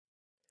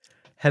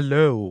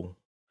Hello,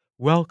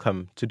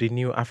 welcome to the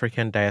New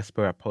African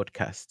Diaspora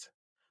podcast.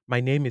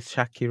 My name is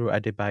Shakiru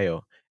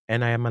Adebayo,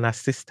 and I am an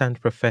assistant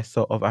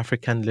professor of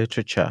African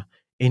literature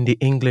in the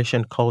English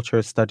and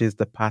Cultural Studies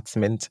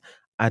Department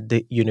at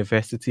the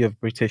University of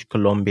British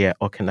Columbia,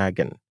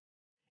 Okanagan.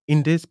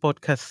 In this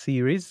podcast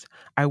series,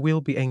 I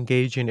will be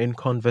engaging in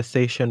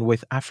conversation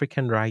with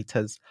African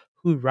writers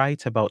who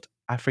write about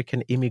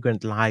African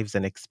immigrant lives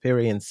and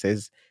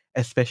experiences,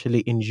 especially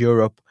in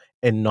Europe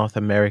and North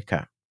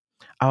America.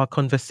 Our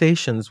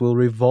conversations will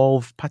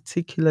revolve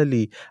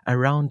particularly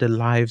around the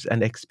lives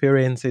and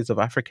experiences of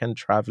African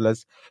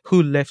travelers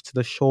who left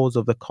the shores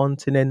of the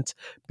continent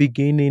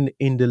beginning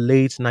in the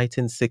late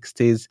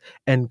 1960s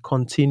and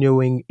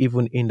continuing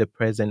even in the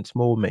present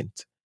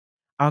moment.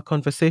 Our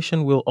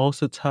conversation will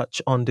also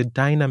touch on the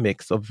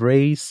dynamics of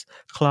race,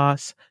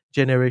 class,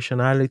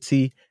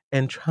 generationality,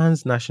 and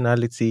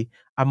transnationality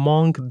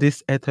among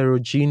this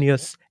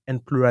heterogeneous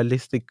and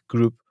pluralistic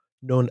group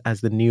known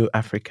as the New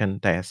African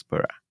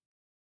Diaspora.